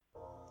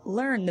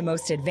Learn the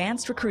most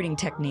advanced recruiting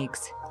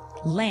techniques.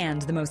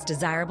 Land the most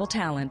desirable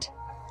talent.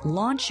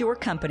 Launch your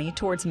company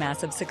towards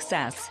massive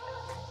success.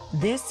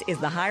 This is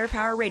the Higher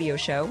Power Radio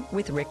Show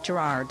with Rick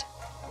Girard.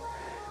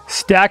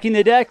 Stacking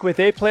the deck with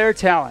A-player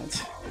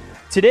talent.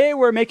 Today,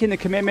 we're making the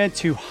commitment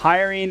to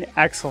hiring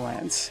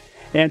excellence.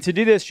 And to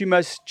do this, you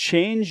must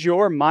change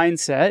your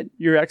mindset,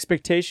 your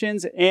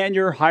expectations, and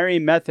your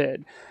hiring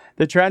method.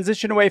 The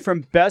transition away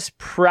from best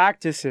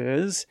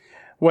practices,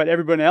 what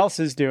everyone else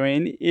is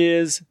doing,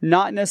 is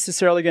not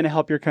necessarily going to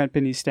help your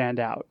company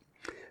stand out.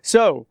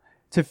 So,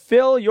 to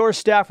fill your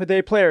staff with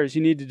A players,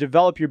 you need to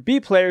develop your B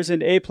players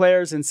into A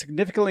players and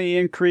significantly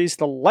increase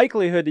the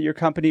likelihood that your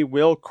company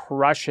will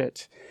crush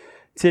it.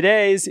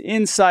 Today's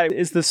insight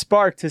is the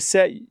spark to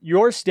set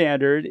your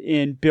standard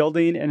in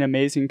building an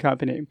amazing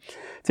company.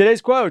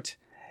 Today's quote: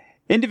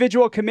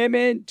 individual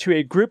commitment to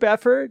a group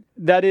effort,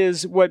 that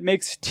is what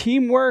makes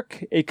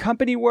teamwork, a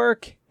company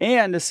work,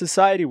 and a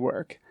society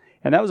work.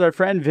 And that was our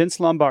friend Vince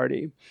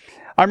Lombardi.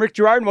 I'm Rick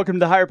Girard, and welcome to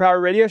the Higher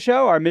Power Radio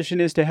Show. Our mission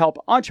is to help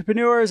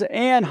entrepreneurs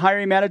and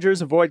hiring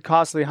managers avoid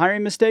costly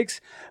hiring mistakes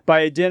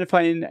by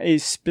identifying a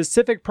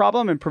specific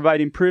problem and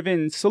providing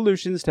proven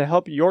solutions to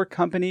help your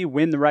company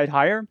win the right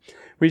hire.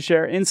 We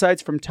share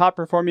insights from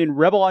top-performing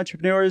rebel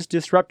entrepreneurs,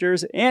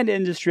 disruptors, and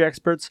industry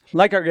experts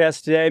like our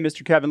guest today,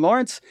 Mr. Kevin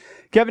Lawrence.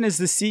 Kevin is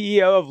the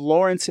CEO of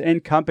Lawrence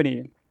 &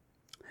 Company.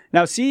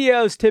 Now,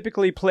 CEOs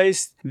typically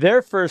place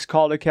their first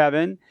call to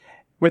Kevin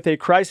with a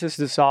crisis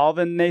to solve,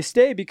 and they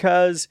stay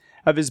because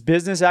of his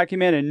business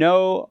acumen and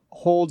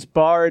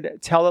no-holds-barred,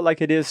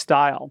 tell-it-like-it-is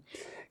style.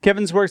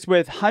 Kevin's worked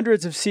with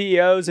hundreds of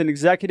CEOs and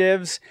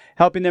executives,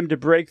 helping them to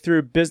break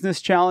through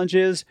business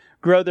challenges,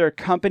 grow their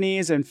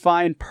companies, and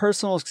find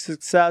personal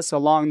success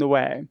along the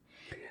way.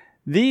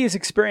 These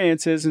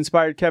experiences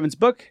inspired Kevin's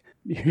book,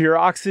 Your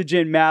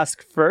Oxygen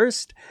Mask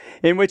First,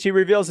 in which he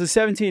reveals the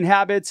 17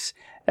 habits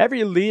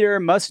every leader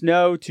must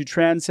know to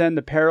transcend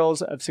the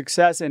perils of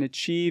success and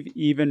achieve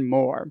even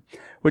more,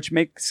 which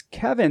makes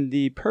Kevin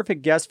the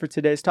perfect guest for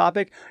today's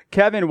topic.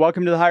 Kevin,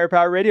 welcome to the Higher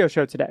Power Radio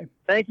Show today.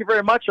 Thank you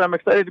very much. I'm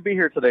excited to be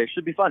here today.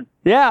 Should be fun.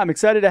 Yeah, I'm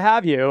excited to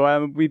have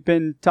you. We've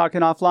been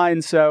talking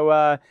offline,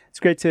 so it's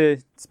great to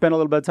spend a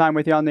little bit of time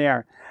with you on the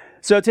air.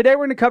 So today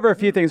we're going to cover a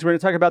few things. We're going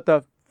to talk about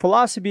the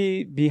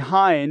philosophy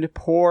behind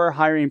poor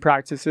hiring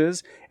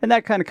practices, and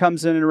that kind of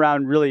comes in and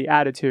around really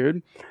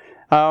attitude.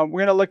 We're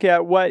going to look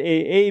at what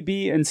A,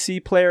 B, and C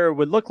player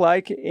would look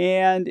like,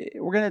 and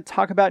we're going to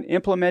talk about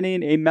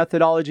implementing a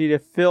methodology to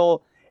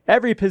fill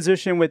every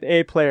position with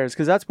A players,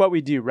 because that's what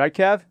we do, right,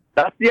 Kev?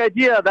 That's the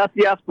idea. That's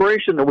the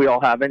aspiration that we all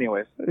have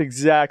anyways.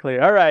 Exactly.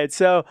 All right,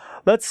 so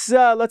let's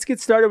get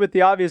started with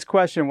the obvious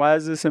question. Why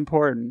is this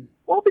important?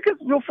 Well, because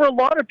for a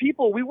lot of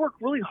people, we work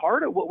really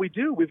hard at what we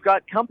do. We've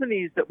got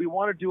companies that we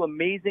want to do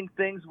amazing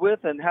things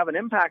with and have an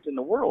impact in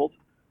the world,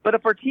 but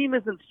if our team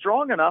isn't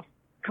strong enough,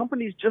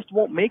 companies just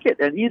won't make it.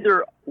 And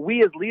either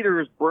we as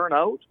leaders burn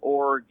out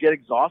or get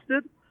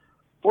exhausted,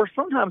 or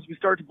sometimes we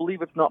start to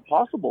believe it's not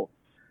possible.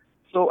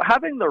 So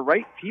having the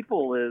right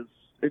people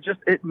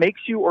it makes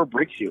you or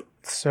breaks you.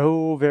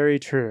 So very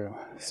true.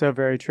 So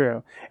very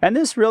true. And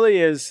this really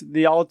is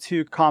the all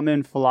too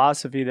common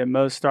philosophy that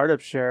most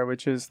startups share,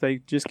 which is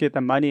they just get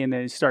the money and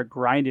they start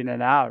grinding it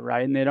out,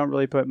 right? And they don't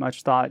really put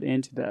much thought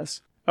into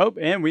this. Oh,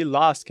 and we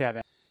lost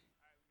Kevin.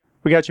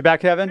 We got you back,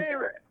 Kevin? Hey,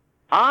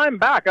 I'm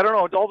back. I don't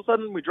know. All of a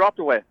sudden, we dropped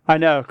away. I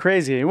know.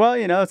 Crazy. Well,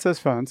 it's those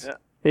phones.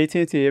 Yeah.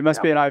 AT&T. It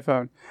must be an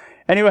iPhone.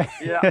 Anyway.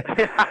 Yeah.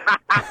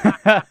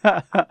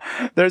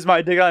 There's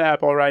my dig on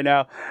Apple right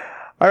now.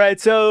 All right.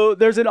 So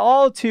there's an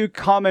all too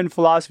common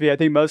philosophy I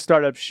think most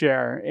startups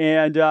share.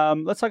 And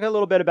let's talk a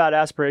little bit about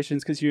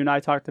aspirations, because you and I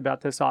talked about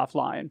this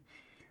offline.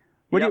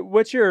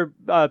 What's your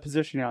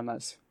position on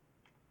this?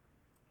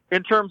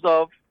 In terms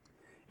of?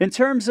 In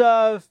terms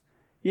of,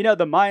 the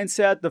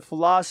mindset, the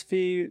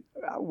philosophy,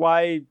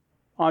 why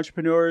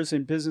entrepreneurs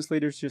and business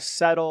leaders just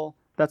settle,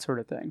 that sort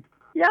of thing.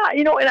 Yeah,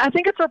 and I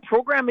think it's our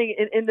programming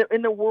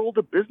in the world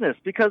of business,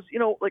 because,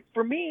 like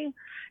for me,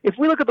 if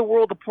we look at the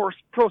world of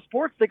pro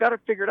sports, they got it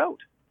figured out.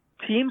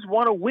 Teams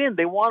want to win.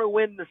 They want to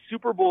win the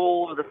Super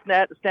Bowl or the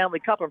Stanley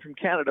Cup. I'm from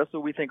Canada,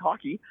 so we think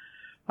hockey.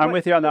 I'm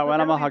with you on that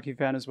one. I'm a hockey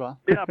fan as well.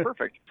 Yeah,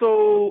 perfect.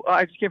 So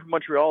I just came from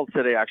Montreal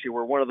today, actually,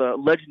 where one of the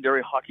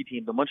legendary hockey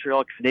teams, the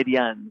Montreal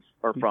Canadiens,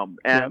 are from.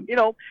 And,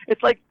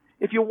 it's like,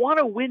 if you want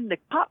to win the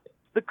cup,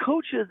 the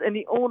coaches and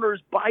the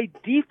owners by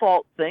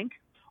default think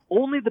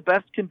only the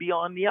best can be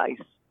on the ice.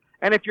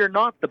 And if you're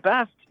not the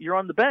best, you're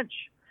on the bench.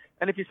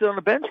 And if you sit on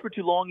the bench for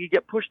too long, you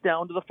get pushed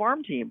down to the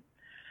farm team.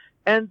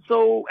 And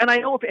so, and I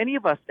know if any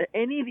of us,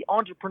 any of the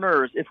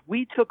entrepreneurs, if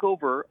we took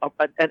over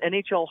an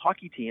NHL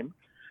hockey team,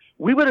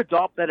 we would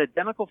adopt that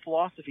identical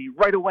philosophy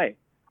right away.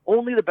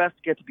 Only the best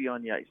get to be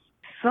on the ice.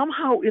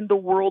 Somehow in the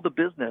world of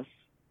business,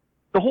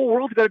 the whole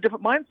world's got a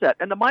different mindset.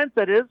 And the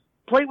mindset is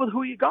play with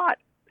who you got.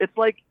 It's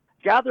like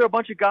gather a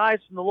bunch of guys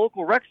from the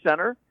local rec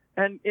center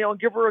and,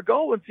 give her a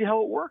go and see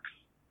how it works.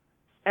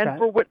 And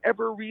for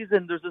whatever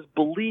reason, there's this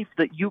belief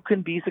that you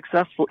can be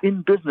successful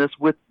in business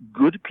with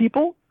good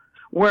people,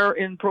 where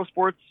in pro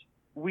sports,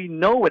 we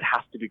know it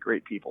has to be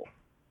great people.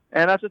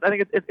 And that's just, I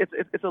think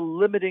it's a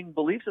limiting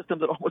belief system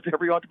that almost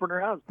every entrepreneur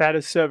has. That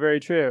is so very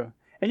true.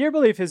 And your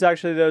belief is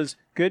actually those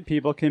good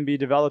people can be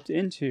developed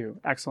into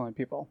excellent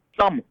people.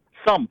 Some.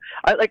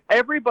 Like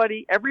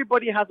everybody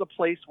has a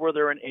place where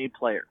they're an A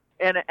player.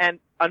 And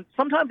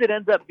sometimes it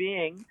ends up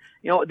being,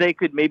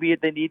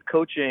 they need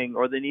coaching,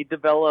 or they need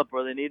develop,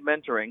 or they need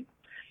mentoring.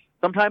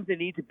 Sometimes they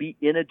need to be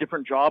in a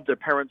different job. Their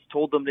parents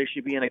told them they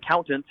should be an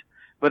accountant,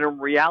 but in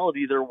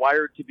reality, they're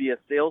wired to be a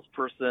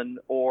salesperson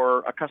or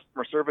a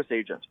customer service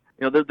agent.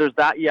 There's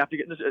that you have to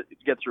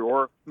get through.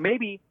 Or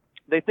maybe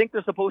they think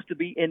they're supposed to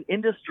be in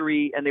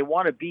industry and they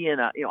want to be in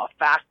a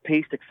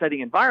fast-paced,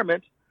 exciting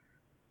environment,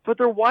 but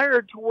they're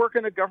wired to work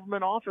in a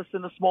government office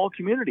in a small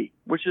community,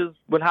 which is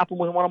what happened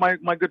with one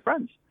of my good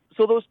friends.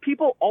 So those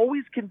people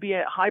always can be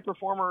a high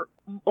performer.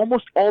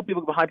 Almost all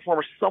people can be high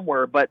performers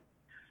somewhere, but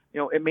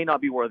it may not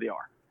be where they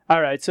are.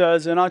 All right. So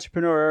as an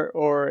entrepreneur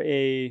or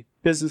a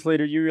business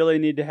leader, you really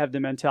need to have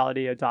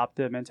adopt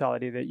the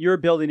mentality that you're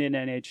building an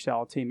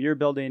NHL team, you're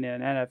building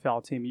an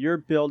NFL team, you're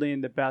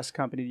building the best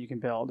company you can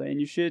build, and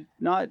you should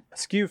not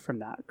skew from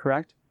that,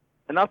 correct?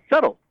 And not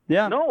settle.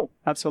 Yeah. No.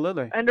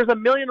 Absolutely. And there's a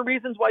million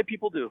reasons why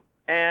people do.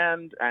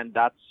 And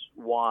that's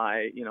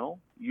why,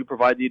 you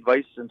provide the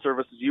advice and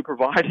services you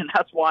provide. And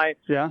that's why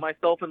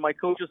myself and my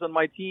coaches and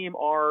my team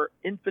are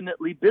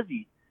infinitely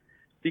busy,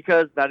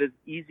 because that is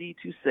easy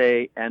to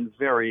say and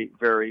very,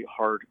 very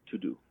hard to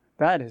do.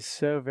 That is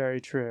so very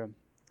true.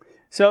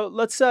 So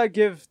let's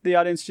give the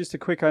audience just a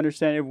quick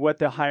understanding of what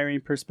the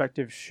hiring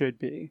perspective should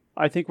be.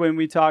 I think when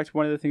we talked,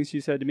 one of the things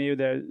you said to me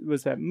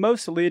was that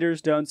most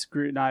leaders don't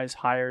scrutinize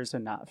hires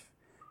enough.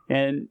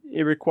 And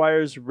it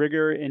requires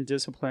rigor and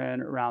discipline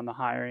around the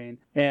hiring.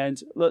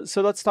 And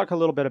so let's talk a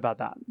little bit about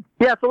that.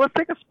 Yeah, so let's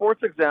take a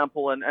sports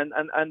example and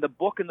the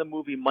book and the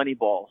movie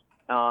Moneyball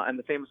and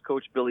the famous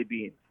coach Billy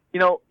Beane.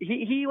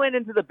 He went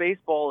into the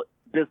baseball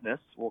business,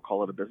 we'll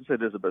call it a business,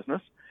 it is a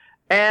business,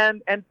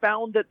 and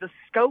found that the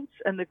scouts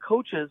and the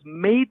coaches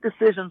made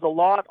decisions a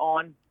lot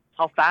on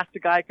how fast a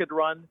guy could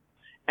run,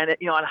 and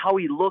on how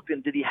he looked,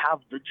 and did he have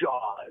the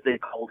jaw, as they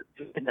called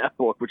it in that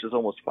book, which is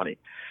almost funny.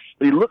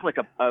 But he looked like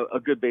a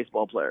good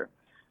baseball player.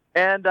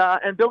 And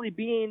Billy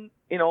Beane,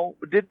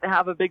 didn't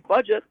have a big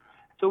budget,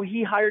 so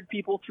he hired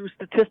people through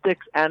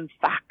statistics and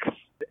facts.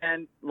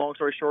 And long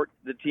story short,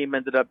 the team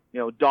ended up,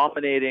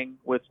 dominating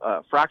with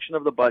a fraction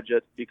of the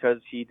budget, because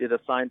he did a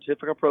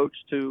scientific approach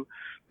to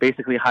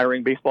basically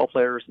hiring baseball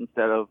players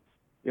instead of,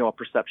 a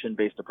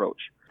perception-based approach.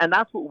 And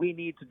that's what we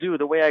need to do.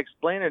 The way I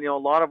explain it, a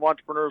lot of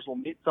entrepreneurs will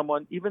meet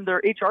someone, even their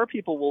HR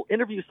people will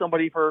interview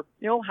somebody for,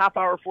 half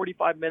hour,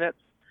 45 minutes.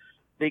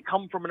 They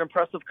come from an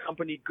impressive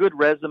company, good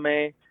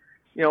resume,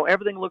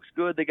 everything looks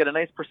good. They get a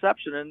nice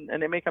perception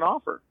and they make an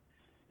offer.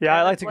 Yeah,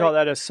 I like to call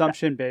that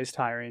assumption-based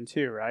hiring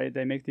too, right?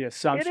 They make the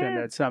assumption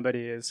that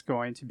somebody is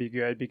going to be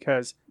good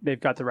because they've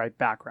got the right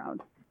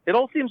background. It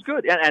all seems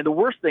good. And the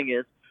worst thing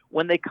is,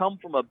 when they come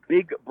from a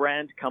big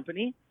brand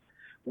company,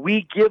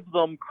 we give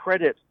them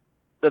credit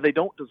that they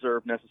don't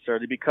deserve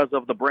necessarily because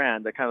of the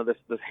brand. That kind of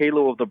this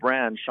halo of the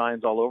brand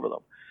shines all over them.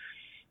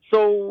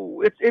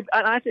 So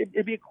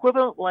it'd be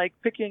equivalent like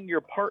picking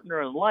your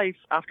partner in life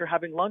after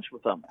having lunch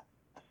with them.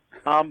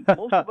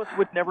 Most of us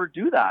would never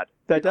do that.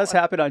 That does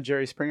happen on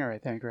Jerry Springer, I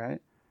think, right?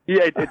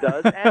 Yeah, it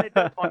does. And it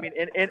does. I mean,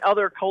 in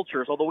other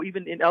cultures, although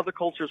even in other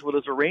cultures where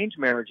there's arranged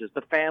marriages,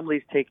 the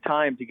families take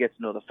time to get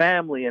to know the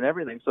family and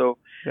everything. So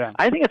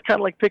I think it's kind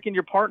of like picking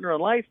your partner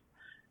in life.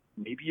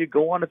 Maybe you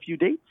go on a few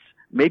dates.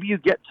 Maybe you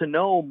get to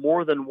know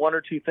more than one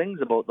or two things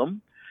about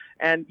them.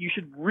 And you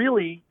should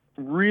really,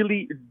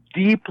 really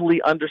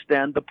deeply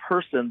understand the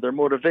person, their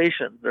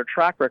motivations, their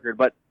track record.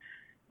 But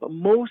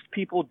most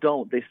people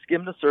don't. They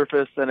skim the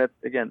surface, and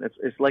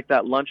it's like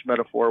that lunch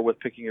metaphor with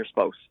picking your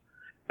spouse.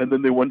 And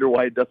then they wonder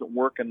why it doesn't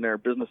work and their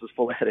business is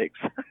full of headaches.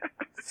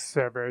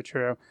 So very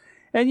true.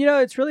 And,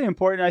 it's really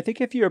important. I think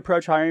if you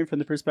approach hiring from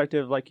the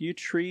perspective, like you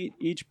treat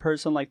each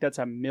person like that's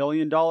 $1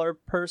 million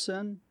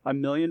person, $1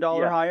 million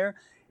hire,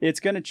 it's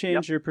going to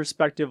change your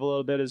perspective a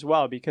little bit as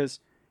well, because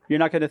you're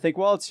not going to think,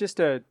 well, it's just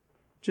a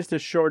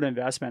short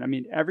investment. I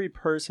mean, every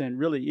person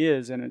really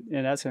is, in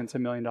essence, $1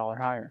 million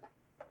hire.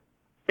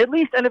 At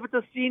least, and if it's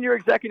a senior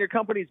exec and your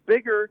company's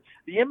bigger,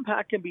 the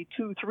impact can be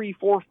 $2, $3,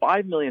 $4,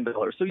 $5 million.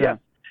 So yes,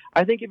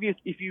 I think if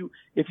you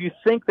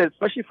think that,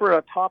 especially for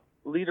a top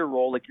leader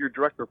role like your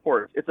direct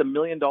report, it's $1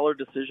 million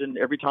decision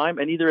every time,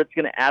 and either it's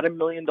going to add $1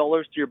 million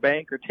to your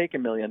bank or take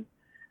 $1 million,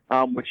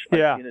 which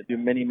I've seen it do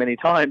many, many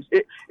times.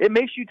 It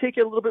makes you take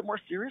it a little bit more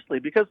seriously,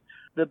 because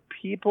the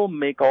people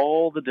make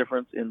all the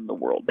difference in the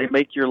world. They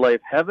make your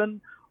life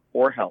heaven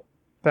or hell.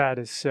 That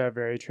is so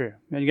very true.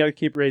 And you got to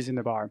keep raising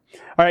the bar.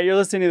 All right, you're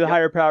listening to the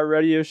Higher Power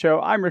Radio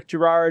Show. I'm Rick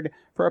Girard.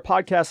 For our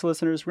podcast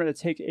listeners, we're going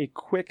to take a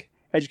quick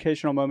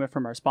educational moment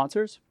from our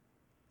sponsors.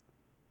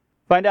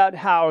 Find out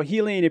how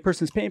healing a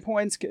person's pain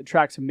points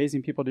attracts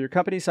amazing people to your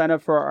company. Sign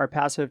up for our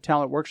passive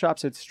talent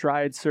workshops at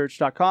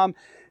stridesearch.com.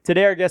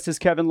 Today, our guest is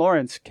Kevin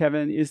Lawrence.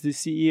 Kevin is the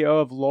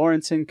CEO of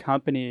Lawrence &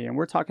 Company, and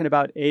we're talking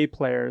about A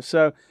players.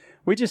 So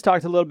we just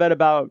talked a little bit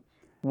about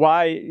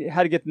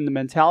how to get them the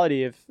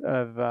mentality of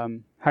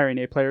hiring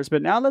A players.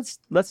 But now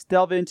let's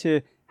delve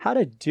into how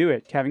to do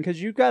it, Kevin,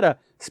 because you've got a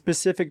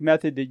specific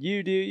method that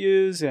you do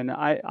use, and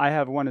I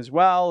have one as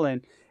well.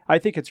 And I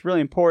think it's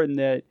really important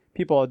that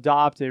people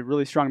adopt a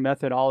really strong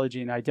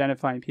methodology in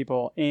identifying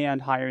people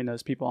and hiring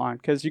those people on,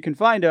 because you can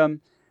find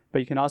them, but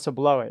you can also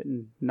blow it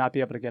and not be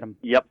able to get them.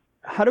 Yep.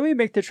 How do we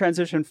make the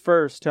transition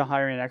first to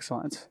hiring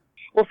excellence?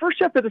 Well, first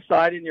you have to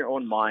decide in your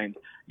own mind.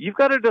 You've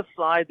got to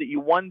decide that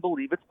you, one,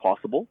 believe it's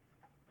possible.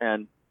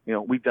 And,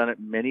 we've done it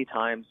many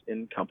times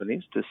in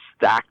companies to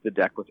stack the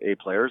deck with A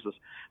players, as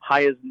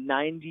high as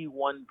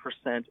 91%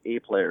 A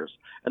players.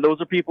 And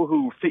those are people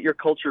who fit your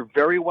culture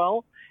very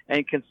well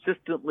and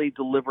consistently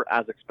deliver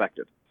as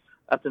expected.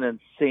 That's an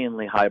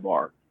insanely high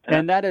bar.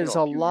 And that is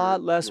a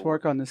lot less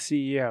work on the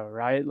CEO,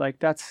 right? Like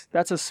that's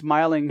a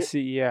smiling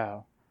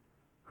CEO.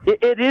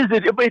 It is.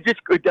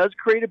 It does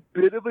create a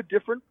bit of a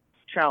different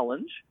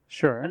challenge.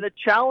 Sure. And the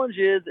challenge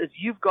is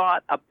you've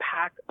got a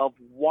pack of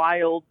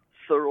wild,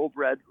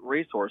 thoroughbred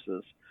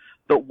racehorses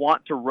that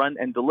want to run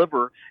and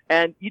deliver,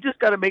 and you just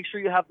got to make sure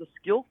you have the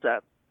skill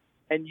sets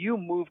and you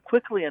move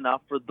quickly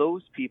enough for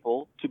those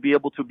people to be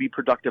able to be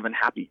productive and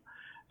happy.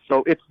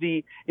 So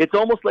it's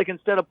almost like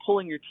instead of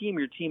pulling your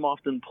team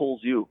often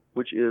pulls you,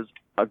 which is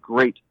a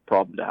great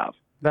problem to have.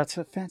 That's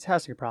a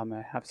fantastic problem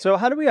to have. So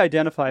how do we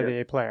identify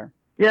the A player?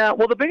 Yeah,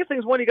 well, the biggest thing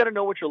is, one, you got to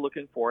know what you're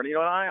looking for. And,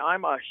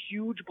 I'm a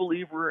huge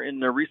believer in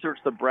the research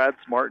that Brad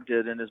Smart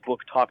did in his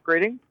book, Top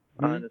Grading.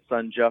 And his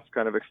son, Jeff,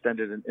 kind of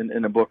extended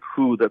in a book,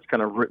 Who, that's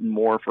kind of written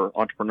more for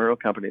entrepreneurial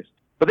companies.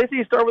 But they say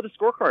you start with a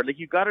scorecard. Like,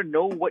 you got to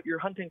know what you're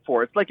hunting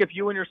for. It's like if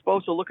you and your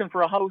spouse are looking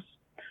for a house,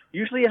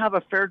 usually you have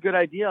a fair good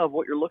idea of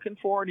what you're looking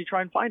for and you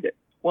try and find it.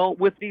 Well,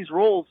 with these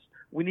roles,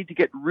 we need to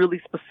get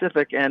really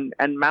specific and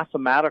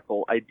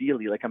mathematical,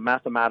 ideally, like a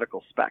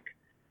mathematical spec.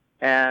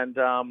 And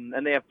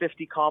they have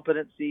 50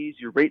 competencies.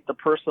 You rate the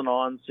person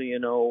on so you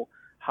know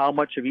how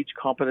much of each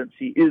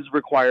competency is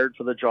required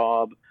for the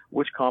job,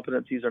 which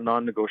competencies are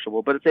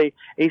non-negotiable. But it's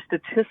a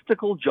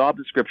statistical job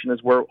description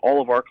is where all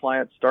of our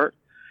clients start,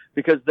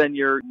 because then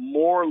you're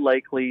more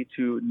likely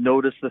to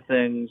notice the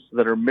things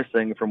that are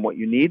missing from what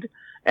you need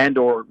and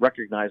or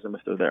recognize them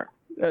if they're there.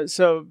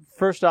 So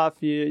first off,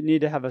 you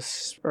need to have a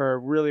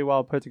really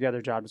well put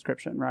together job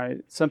description, right?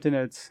 Something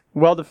that's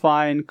well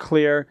defined,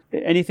 clear.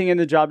 Anything in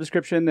the job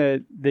description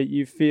that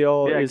you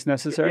feel is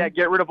necessary? Yeah,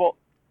 get rid of all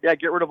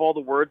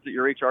the words that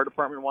your HR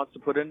department wants to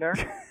put in there.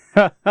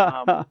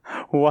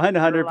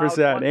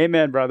 100%.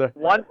 Amen, brother.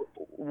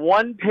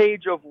 One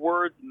page of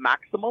words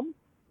maximum.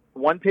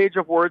 1 page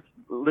of words,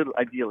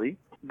 ideally.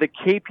 The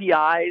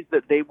KPIs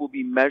that they will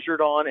be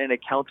measured on and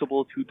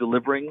accountable to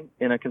delivering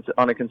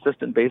on a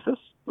consistent basis.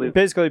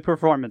 Basically,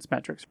 performance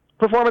metrics.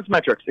 Performance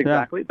metrics,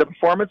 exactly. Yeah. The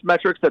performance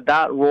metrics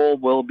that role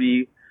will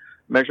be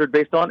measured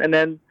based on, and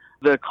then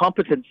the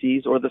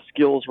competencies or the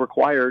skills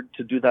required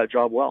to do that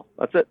job well.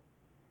 That's it.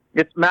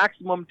 It's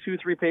maximum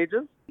 2-3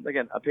 pages.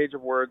 Again, a page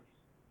of words,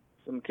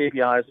 some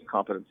KPIs and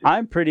competencies.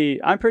 I'm pretty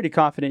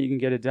confident you can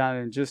get it done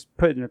and just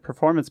putting the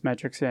performance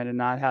metrics in and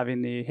not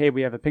having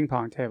we have a ping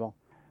pong table.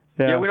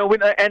 Yeah,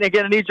 and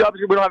again, in each job,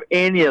 we don't have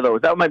any of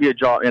those. That might be a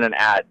job in an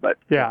ad, but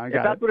if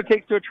that's what it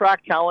takes to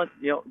attract talent,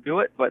 do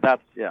it. But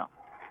that's,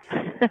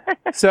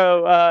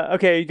 So,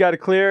 you got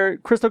a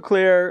crystal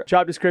clear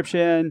job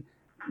description.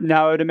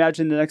 Now, I would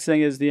imagine the next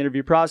thing is the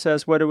interview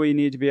process. What do we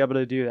need to be able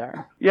to do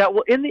there? Yeah,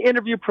 well, in the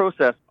interview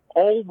process,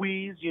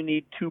 always you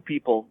need 2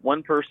 people.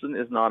 One person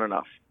is not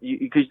enough.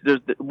 Because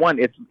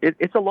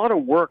it's a lot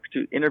of work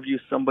to interview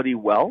somebody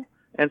well,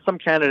 and some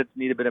candidates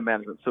need a bit of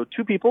management. So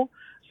 2 people,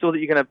 so that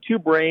you can have 2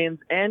 brains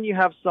and you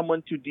have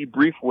someone to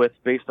debrief with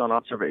based on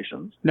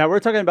observations. Now,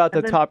 we're talking about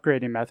the top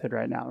grading method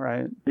right now,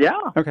 right? Yeah.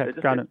 Okay,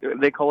 got it.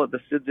 They call it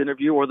the SIDS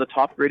interview or the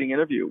top grading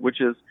interview,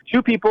 which is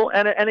 2 people.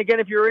 And again,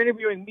 if you're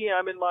interviewing me,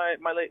 I'm in my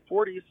late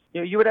 40s,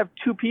 you would have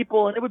 2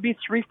 people and it would be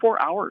 3-4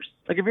 hours.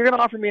 Like, if you're going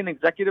to offer me an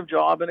executive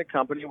job in a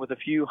company with a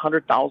few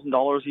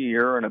 $100,000 a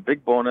year and a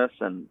big bonus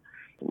and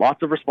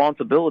lots of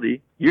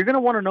responsibility, you're going to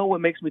want to know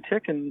what makes me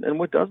tick and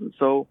what doesn't.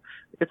 So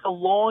it's a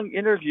long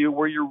interview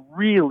where you're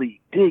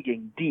really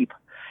digging deep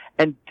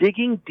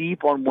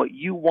on what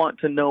you want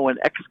to know and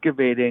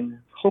excavating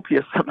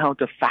copious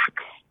amount of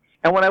facts.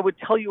 And when I would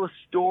tell you a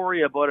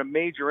story about a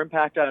major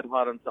impact I've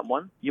had on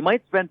someone, you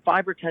might spend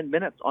 5 or 10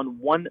 minutes on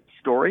one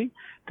story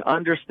to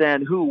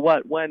understand who,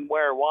 what, when,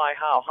 where, why,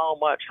 how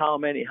much, how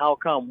many, how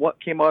come,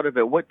 what came out of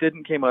it, what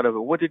didn't came out of it,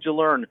 what did you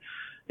learn?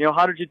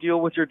 How did you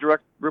deal with your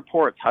direct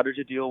reports? How did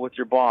you deal with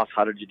your boss?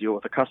 How did you deal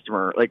with a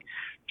customer? Like,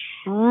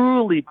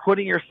 truly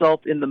putting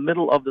yourself in the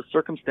middle of the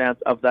circumstance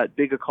of that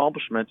big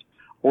accomplishment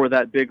or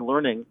that big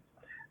learning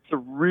to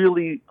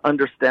really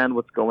understand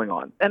what's going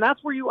on. And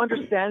that's where you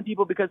understand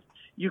people, because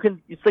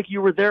it's like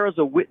you were there as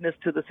a witness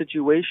to the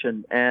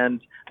situation,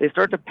 and they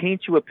start to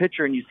paint you a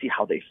picture and you see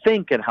how they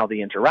think and how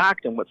they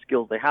interact and what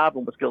skills they have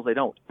and what skills they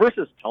don't.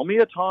 Versus, tell me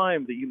a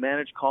time that you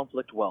managed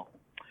conflict well.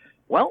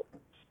 Well,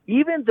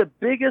 even the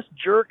biggest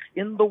jerk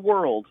in the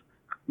world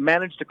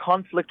managed to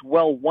conflict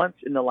well once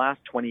in the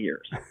last 20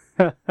 years.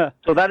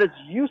 So that is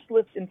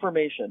useless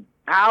information.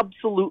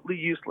 absolutely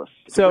useless.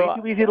 It's So, way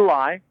too easy to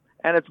lie,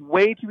 and it's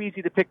way too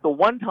easy to pick the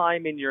one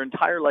time in your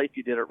entire life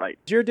you did it right.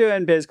 You're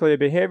doing basically a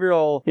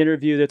behavioral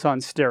interview that's on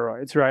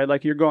steroids, right?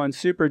 Like you're going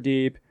super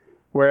deep,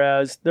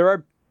 whereas there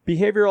are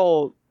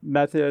behavioral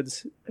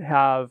methods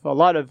have a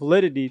lot of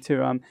validity to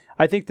them.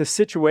 I think the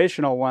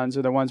situational ones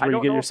are the ones where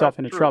you get yourself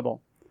into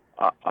trouble.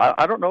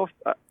 I don't know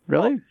if...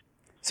 Really?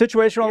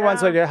 Situational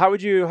ones, like how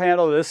would you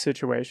handle this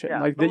situation?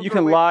 Like that you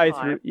can lie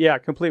through. Yeah,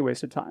 complete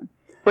waste of time.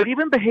 But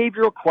even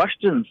behavioral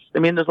questions, I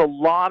mean, there's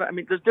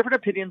there's different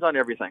opinions on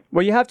everything.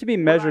 Well, you have to be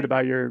measured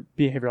about your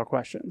behavioral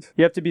questions.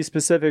 You have to be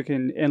specific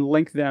and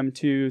link them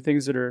to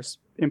things that are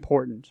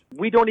important.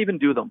 We don't even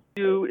do them.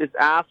 What we do is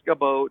ask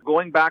about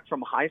going back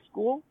from high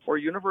school or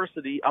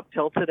university up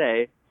till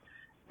today,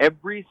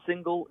 every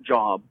single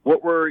job.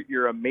 What were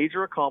your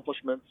major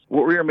accomplishments?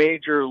 What were your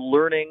major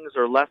learnings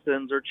or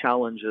lessons or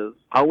challenges?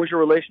 How was your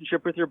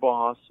relationship with your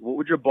boss? What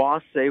would your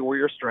boss say were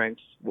your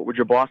strengths? What would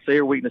your boss say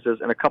are weaknesses?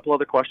 And a couple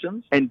other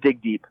questions, and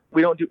dig deep.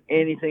 We don't do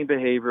anything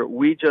behavioral.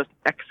 We just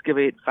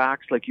excavate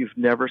facts like you've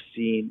never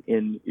seen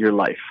in your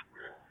life.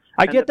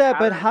 I get that,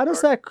 but how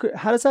does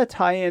that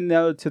tie in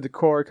though to the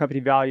core company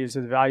values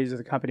or the values of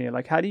the company?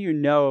 Like, how do you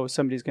know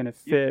somebody's going to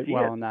fit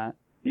well in that?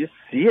 You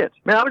see it.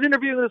 Man, I was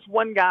interviewing this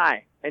one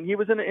guy, and he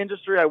was in an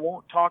industry I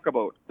won't talk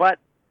about. But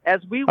as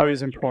we were,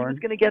 he's in porn. He was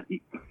going to get...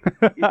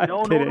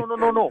 No.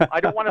 I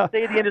don't want to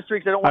say the industry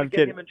because I don't want to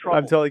get him in trouble.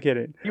 I'm totally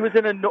kidding. He was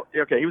in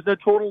a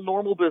total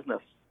normal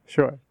business.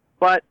 Sure.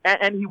 But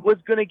and he was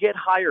going to get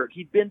hired.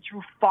 He'd been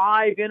through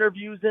 5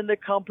 interviews in the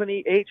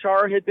company.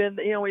 HR had been,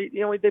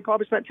 they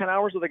probably spent 10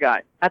 hours with the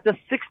guy. At the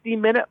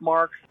 60-minute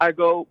mark, I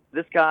go,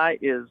 this guy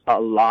is a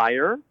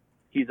liar.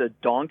 He's a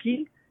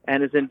donkey,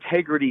 and his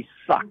integrity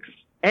sucks.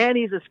 And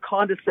he's this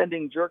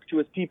condescending jerk to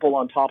his people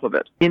on top of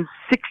it. In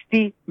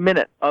 60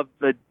 minutes of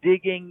the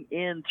digging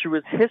in through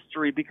his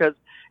history, because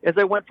as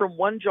I went from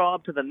one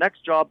job to the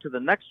next job to the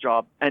next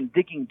job and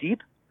digging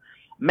deep,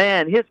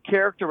 man, his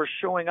character was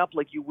showing up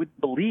like you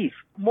wouldn't believe.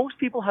 Most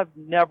people have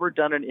never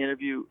done an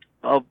interview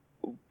of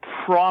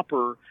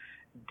proper,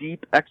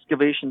 deep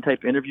excavation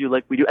type interview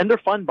like we do. And they're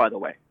fun, by the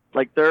way.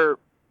 Like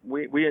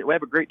we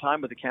have a great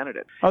time with the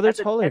candidate. Oh, they're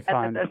totally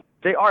fun.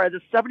 They are. At the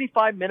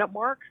 75-minute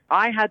mark,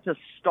 I had to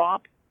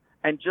stop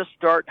and just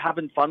start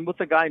having fun with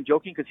the guy and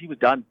joking because he was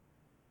done.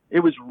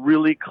 It was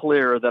really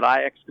clear that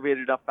I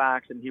excavated enough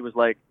facts, and he was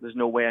like, there's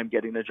no way I'm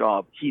getting the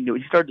job. He knew.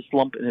 He started to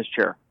slump in his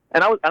chair.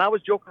 And I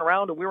was joking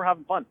around, and we were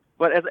having fun.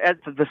 But as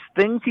the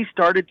things he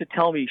started to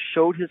tell me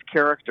showed his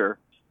character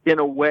in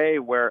a way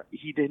where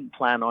he didn't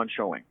plan on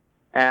showing.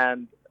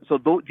 And so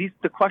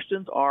the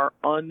questions are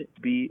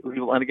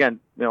unbelievable. And again,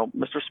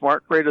 Mr.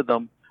 Smart created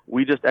them.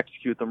 We just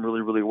execute them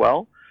really, really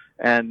well.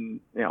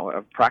 And,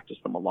 I've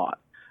practiced them a lot.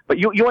 But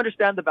you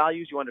understand the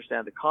values, you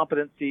understand the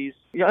competencies,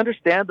 you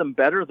understand them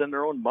better than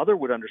their own mother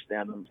would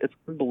understand them. It's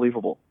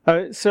unbelievable.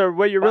 So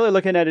what you're really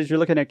looking at is you're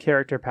looking at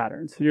character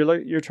patterns.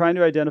 You're trying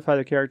to identify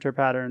the character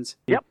patterns.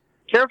 Yep.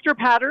 Character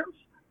patterns,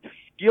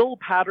 skill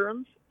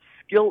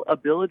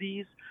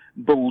abilities,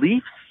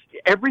 beliefs,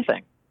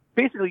 everything.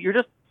 Basically, you're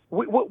just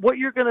what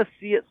you're going to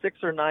see at 6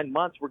 or 9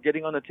 months, we're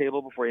getting on the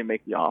table before you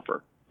make the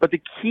offer. But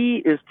the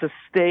key is to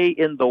stay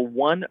in the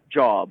one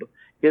job,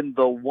 in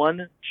the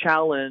one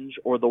challenge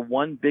or the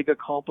one big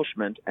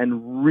accomplishment,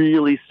 and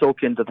really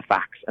soak into the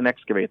facts and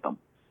excavate them.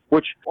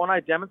 Which, when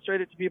I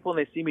demonstrate it to people and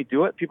they see me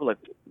do it, people are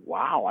like,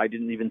 wow, I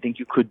didn't even think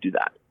you could do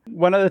that.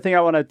 One other thing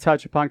I want to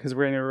touch upon, because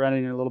we're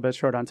running a little bit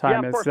short on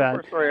time, is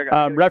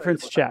that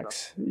reference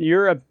checks.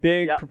 You're a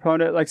big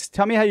proponent. Like,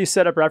 tell me how you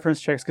set up reference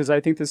checks, because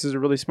I think this is a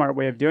really smart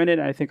way of doing it,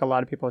 and I think a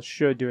lot of people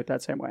should do it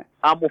that same way.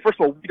 Well, first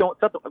of all, we don't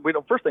set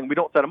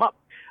them up.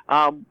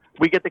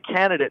 We get the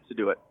candidate to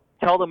do it.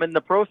 Tell them in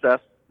the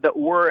process that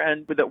we're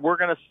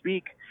going to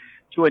speak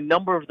to a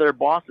number of their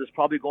bosses,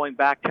 probably going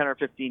back 10 or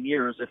 15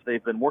 years if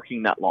they've been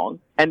working that long.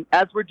 And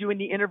as we're doing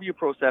the interview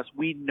process,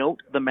 we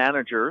note the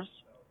managers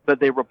that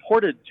they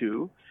reported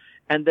to,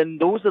 and then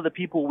those are the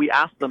people we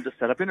ask them to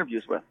set up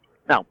interviews with.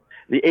 Now,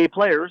 the A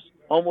players,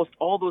 almost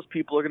all those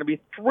people are going to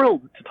be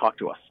thrilled to talk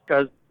to us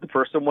because the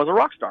person was a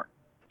rock star.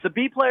 The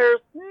B players,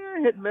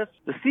 hit and miss.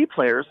 The C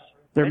players,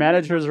 their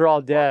managers are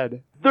all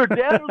dead. They're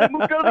dead or they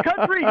moved out of the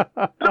country.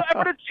 No,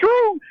 but it's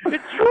true.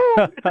 It's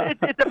true.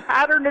 It's a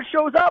pattern that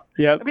shows up.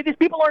 Yep. I mean, these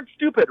people aren't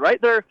stupid,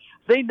 right?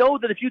 They know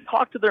that if you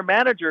talk to their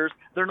managers,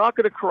 they're not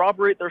going to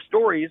corroborate their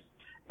stories,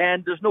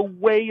 and there's no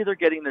way they're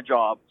getting the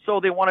job.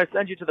 So they want to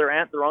send you to their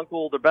aunt, their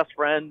uncle, their best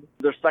friend,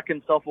 their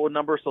second cell phone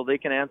number so they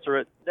can answer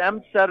it.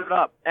 Them set it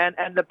up. And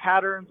the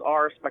patterns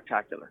are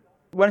spectacular.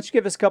 Why don't you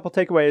give us a couple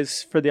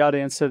takeaways for the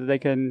audience so that they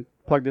can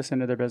plug this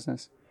into their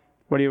business?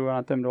 What do you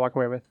want them to walk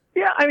away with?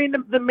 Yeah, I mean,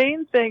 the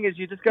main thing is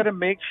you just got to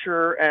make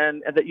sure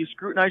and that you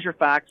scrutinize your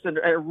facts and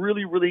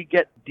really, really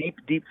get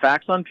deep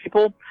facts on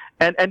people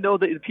and know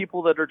that the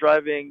people that are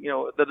driving,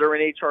 that are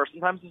in HR,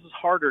 sometimes this is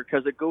harder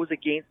because it goes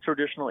against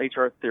traditional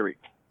HR theory.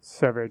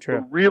 So very true.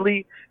 So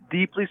really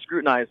deeply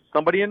scrutinize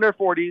somebody in their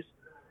 40s.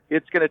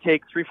 It's going to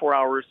take 3-4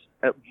 hours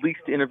at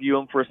least to interview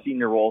them for a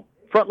senior role.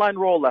 Frontline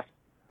role, less.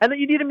 And then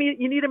you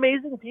need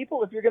amazing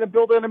people if you're going to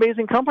build an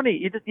amazing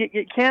company.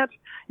 You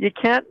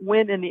can't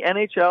win in the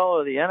NHL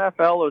or the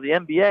NFL or the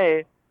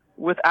NBA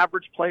with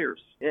average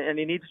players. And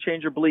you need to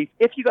change your belief.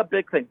 If you got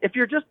big things, if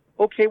you're just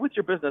okay with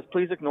your business,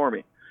 please ignore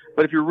me.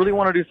 But if you really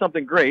want to do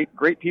something great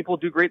people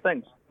do great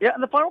things. Yeah,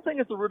 and the final thing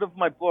is the root of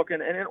my book.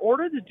 And in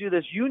order to do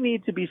this, you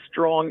need to be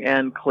strong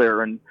and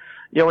clear. And,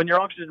 in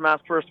your Oxygen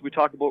Mask First, we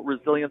talk about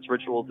resilience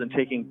rituals and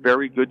taking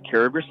very good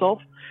care of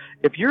yourself.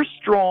 If you're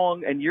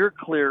strong and you're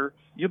clear,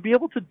 you'll be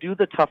able to do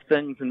the tough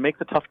things and make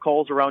the tough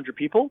calls around your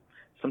people.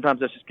 Sometimes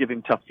that's just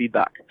giving tough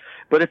feedback.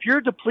 But if you're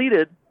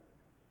depleted,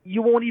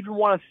 you won't even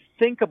want to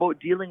think about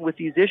dealing with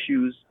these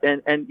issues,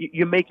 and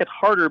you make it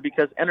harder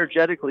because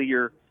energetically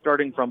you're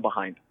starting from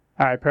behind.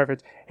 All right,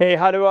 perfect. Hey,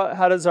 how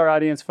does our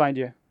audience find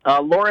you?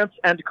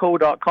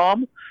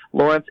 LawrenceandCo.com,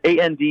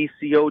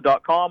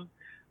 LawrenceAndCo.com.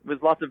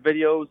 There's lots of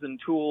videos and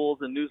tools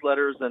and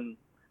newsletters, and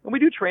we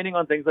do training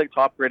on things like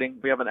top grading.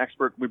 We have an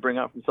expert we bring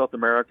out from South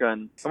America,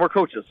 and we're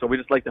coaches, so we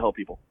just like to help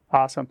people.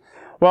 Awesome.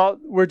 Well,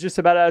 we're just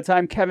about out of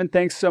time. Kevin,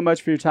 thanks so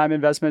much for your time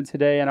investment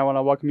today, and I want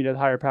to welcome you to the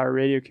Higher Power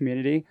Radio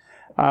community.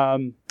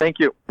 Thank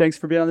you. Thanks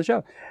for being on the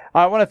show.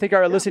 I want to thank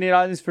our listening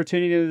audience for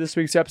tuning into this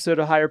week's episode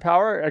of Higher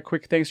Power. A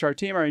quick thanks to our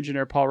team, our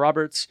engineer, Paul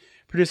Roberts,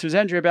 producers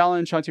Andrea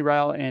Ballin, Shanti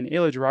Ryle, and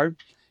Ayla Gerard.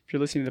 If you're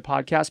listening to the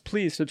podcast,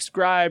 please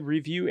subscribe,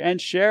 review, and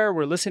share.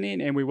 We're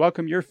listening, and we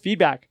welcome your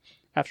feedback.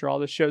 After all,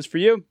 this show's for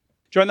you.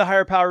 Join the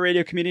Higher Power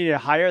Radio community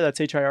at Higher, that's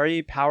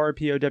HIRE, Power,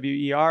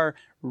 POWER,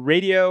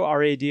 radio,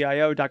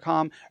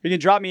 RADIO.com. Or you can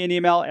drop me an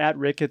email at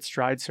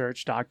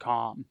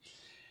rick@stridesearch.com.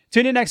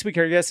 Tune in next week.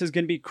 Our guest is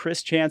going to be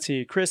Chris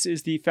Chansey. Chris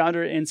is the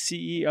founder and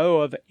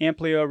CEO of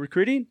Amplio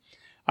Recruiting.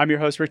 I'm your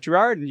host, Rick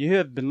Girard, and you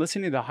have been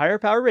listening to the Higher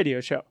Power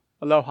Radio Show.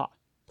 Aloha.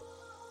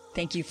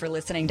 Thank you for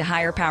listening to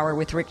Higher Power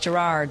with Rick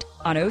Girard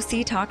on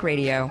OC Talk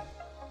Radio.